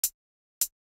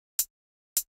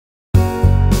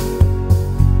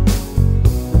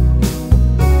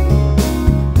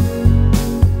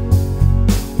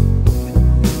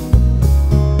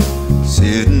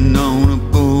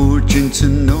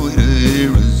Sonoita,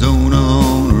 Arizona,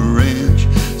 on a ranch,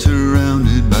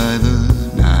 surrounded by the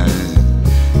night.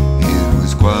 It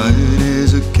was quiet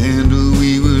as a candle,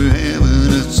 we were having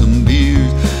us some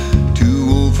beers, two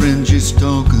old friends just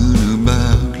talking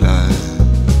about life.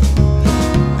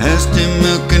 Asked him,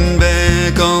 looking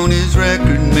back on his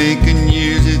record, making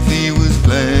years, if he was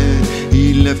glad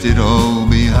he left it all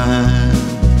behind.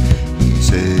 He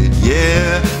said,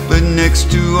 yeah, but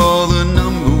next to all the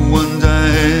number ones I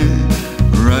had,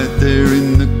 right there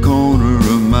in the corner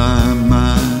of my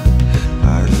mind,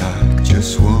 I'd like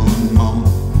just one more,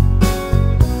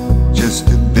 just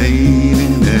to bathe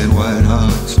in that white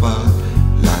hot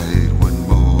spotlight one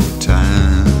more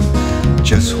time,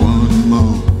 just one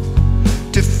more,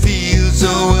 to feel so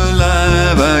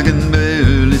alive I can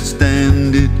barely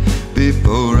stand it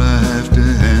before I have to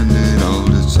hand it all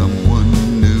to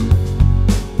someone new.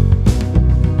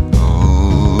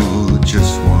 Oh,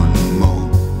 just one more.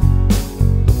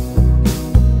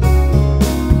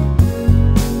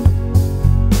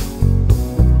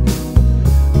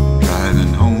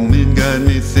 Driving home, it got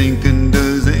me thinking,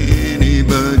 does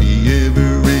anybody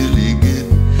ever really get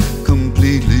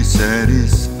completely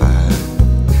satisfied?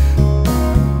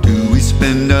 Do we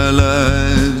spend our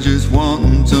lives just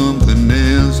wanting something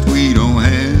else we don't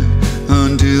have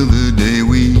until the day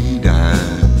we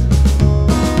die?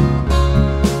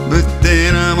 But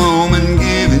then I'm home and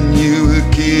giving you a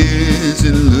kiss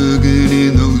and looking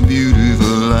in those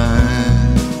beautiful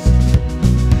eyes.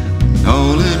 And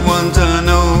all at once I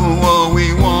know all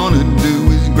we want to do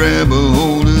is grab a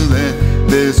hold of that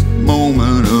best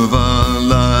moment of our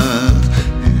lives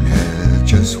and have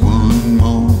just one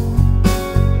more,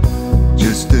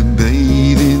 just to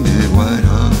bathe in that white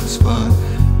hot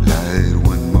spotlight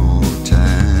one more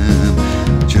time,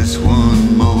 just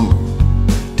one more,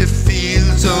 to feel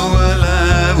so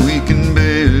alive we can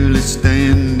barely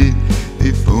stand it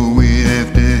before we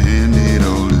have to hand it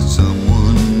all to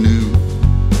someone new.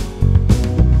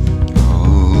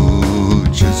 Oh,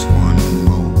 just one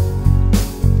more.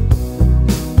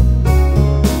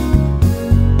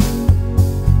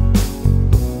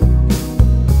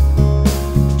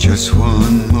 Just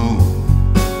one more,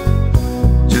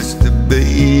 just to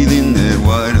bathe in that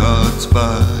white hot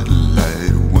spot.